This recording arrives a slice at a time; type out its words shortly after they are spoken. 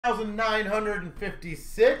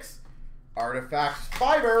1,956 Artifacts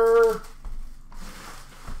Fiber.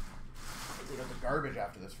 We got the garbage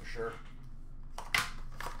after this for sure.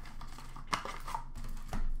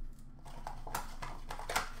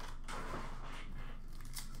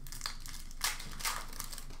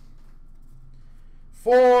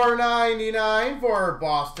 $4.99 for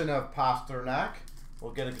Boston of Pasternak.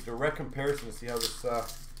 We'll get a direct comparison to see how this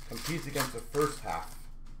competes against the first half.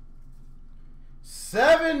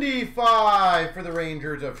 75 for the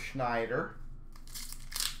Rangers of Schneider.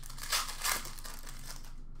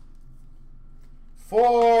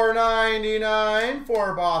 $4.99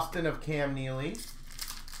 for Boston of Cam Neely.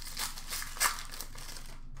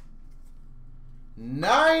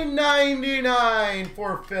 $9.99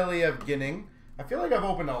 for Philly of Ginning. I feel like I've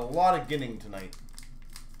opened a lot of Ginning tonight.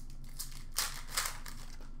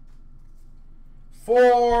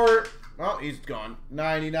 Oh, he's gone.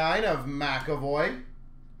 99 of McAvoy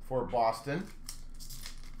for Boston.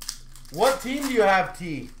 What team do you have,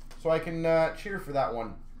 T? So I can cheer for that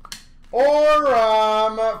one. Or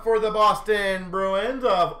for the Boston Bruins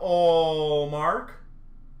of Olmark.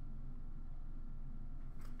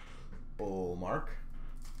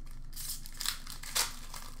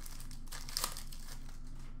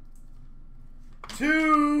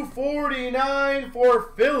 $2.49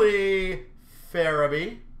 for Philly,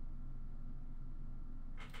 Farabee.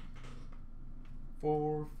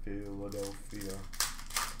 For Philadelphia.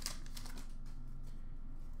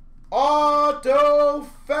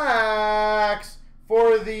 Autofax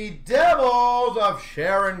for the Devils of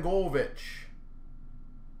Sharon Govich.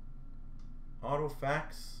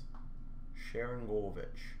 Autofax, Sharon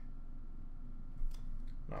Govich.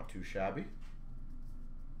 Not too shabby.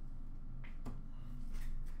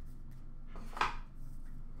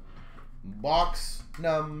 Box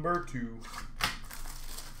number 2.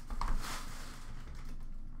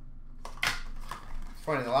 It's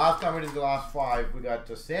funny, the last time we did the last 5, we got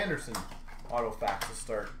Sanderson Autofax to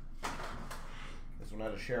start. This one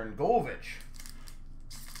had a Sharon Govich.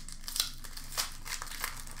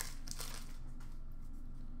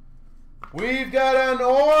 We've got an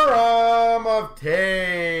Aurum of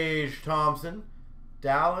Tage Thompson.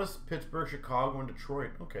 Dallas, Pittsburgh, Chicago, and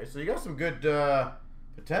Detroit. Okay, so you got some good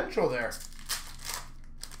potential there.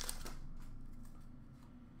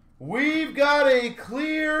 We've got a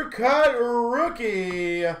clear-cut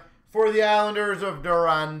rookie for the Islanders of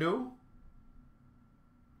Durando.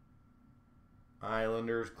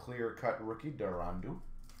 Islanders clear-cut rookie, Durando.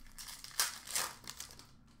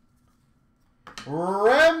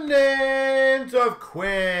 Remnants of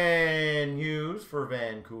Quinn Hughes for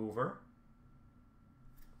Vancouver.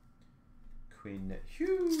 Quinn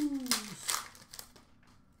Hughes.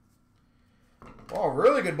 Oh,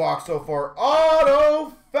 really good box so far.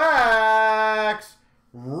 Autofax,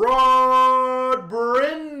 Rod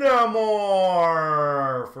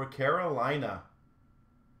Brindamore for Carolina.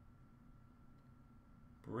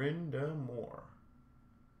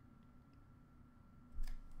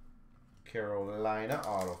 Carolina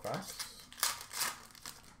Autofax.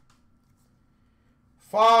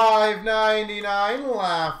 $5.99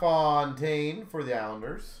 LaFontaine for the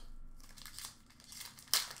Islanders.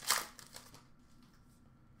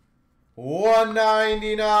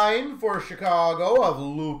 $1.99 for Chicago of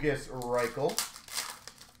Lucas Reichel.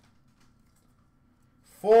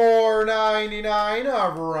 $4.99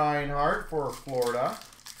 of Reinhardt for Florida.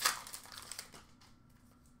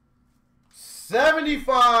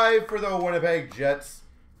 $75 for the Winnipeg Jets,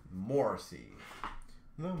 Morrissey.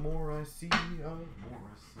 The more I see of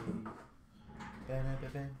Morrissey.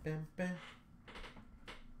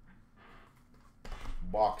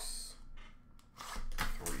 Box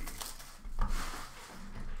 3.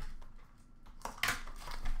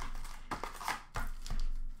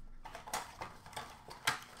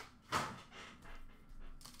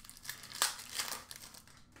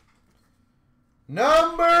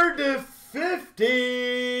 Number to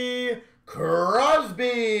 50, Crosby,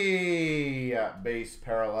 base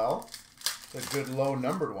parallel. It's a good low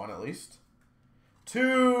numbered one at least.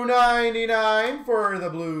 $2.99 for the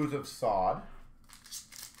Blues of Sod.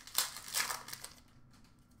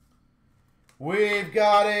 We've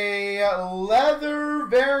got a leather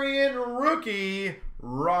variant rookie,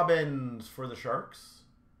 Robbins for the Sharks.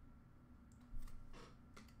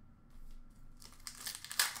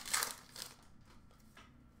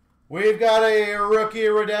 We've got a rookie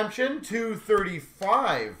redemption,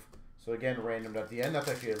 $2.35. So again, randomed at the end. That's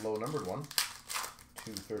actually a low numbered one.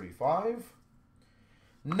 $2.35.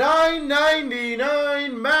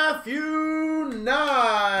 $9.99 Matthew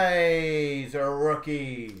Knies, a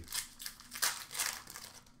rookie.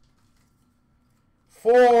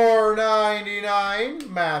 $4.99,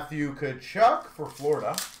 Matthew Tkachuk for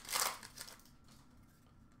Florida.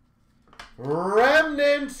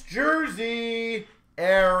 Remnants jersey,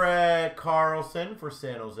 Erik Karlsson for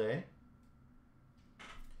San Jose.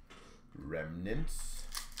 Remnants.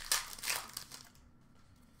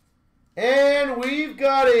 And we've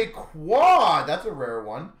got a quad. That's a rare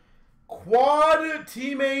one. Quad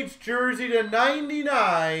teammates jersey to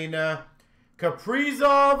 99.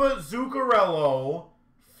 Kaprizov, Zuccarello,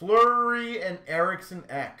 Fleury, and Eriksson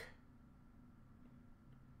Ek.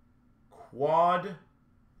 Quad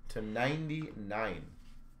to 99.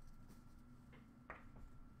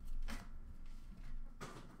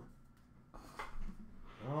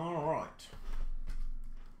 All right.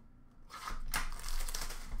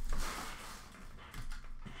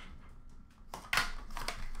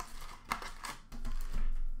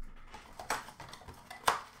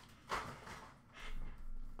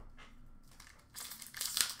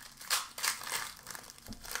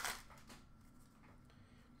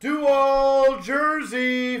 Dual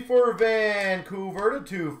jersey for Vancouver to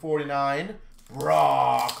 249.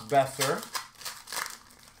 Brock Besser.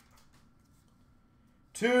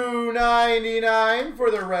 $2.99 for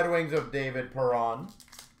the Red Wings of David Perron.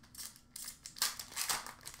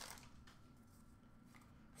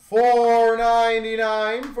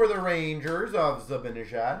 $4.99 for the Rangers of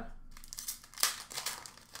Zibanejad.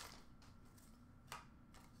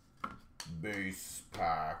 Base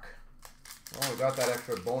pack. Oh, we got that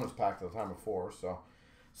extra bonus pack the time before, so.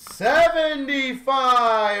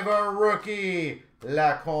 75, a rookie,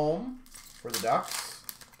 Lacombe for the Ducks.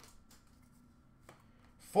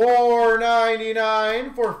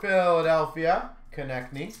 $4.99 for Philadelphia,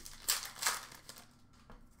 Konechny.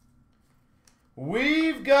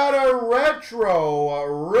 We've got a retro,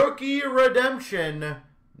 a rookie redemption,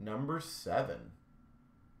 number 7.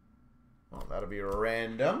 Well, that'll be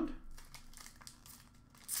randomed.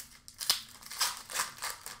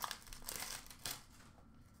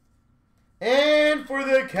 And for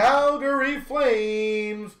the Calgary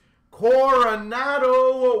Flames,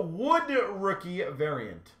 Coronado Wood rookie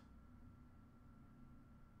variant.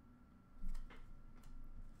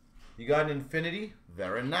 You got an infinity?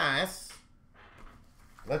 Very nice.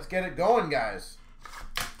 Let's get it going, guys.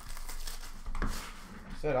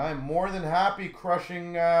 Said I'm more than happy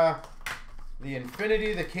crushing the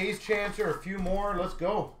infinity, the case chancer, a few more. Let's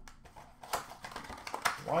go.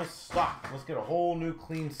 Why stop? Let's get a whole new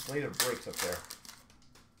clean slate of breaks up there.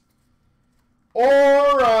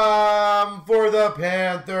 Or for the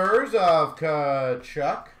Panthers of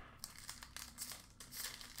Tkachuk.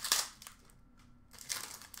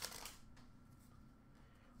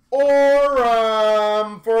 Or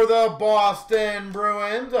for the Boston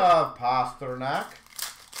Bruins of Pasternak.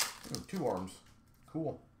 Ooh, 2 arms.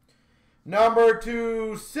 Cool. Number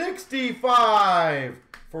 265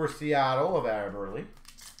 for Seattle of Aberley.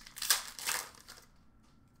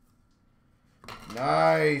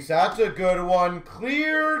 Nice. That's a good one.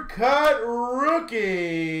 Clear cut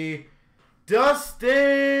rookie,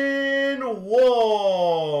 Dustin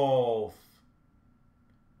Wolf.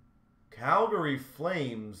 Calgary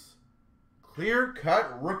Flames. Clear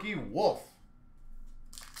cut rookie Wolf.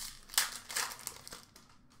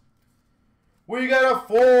 We got a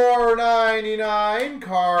 $4.99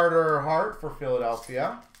 Carter Hart for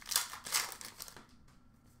Philadelphia.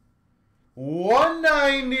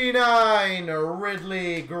 $1.99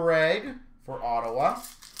 Ridley Gregg for Ottawa.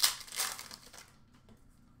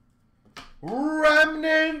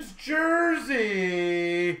 Remnants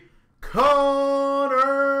jersey,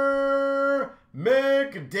 Connor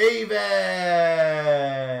McDavid.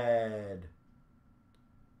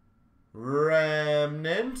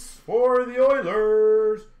 Remnants for the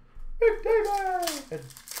Oilers, McDavid.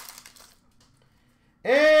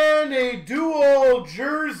 And a dual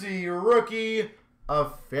jersey rookie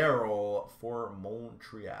of Farrell for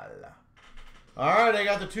Montreal. All right, I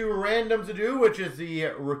got the 2 randoms to do, which is the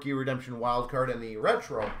rookie redemption wild card and the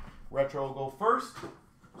retro. Retro will go first.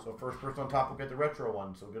 So first person on top will get the retro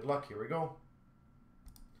one. So good luck. Here we go.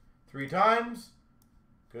 3 times.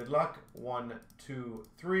 Good luck. 1, 2,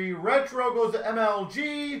 3. Retro goes to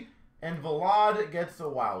MLG, and Vlad gets the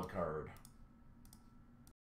wild card.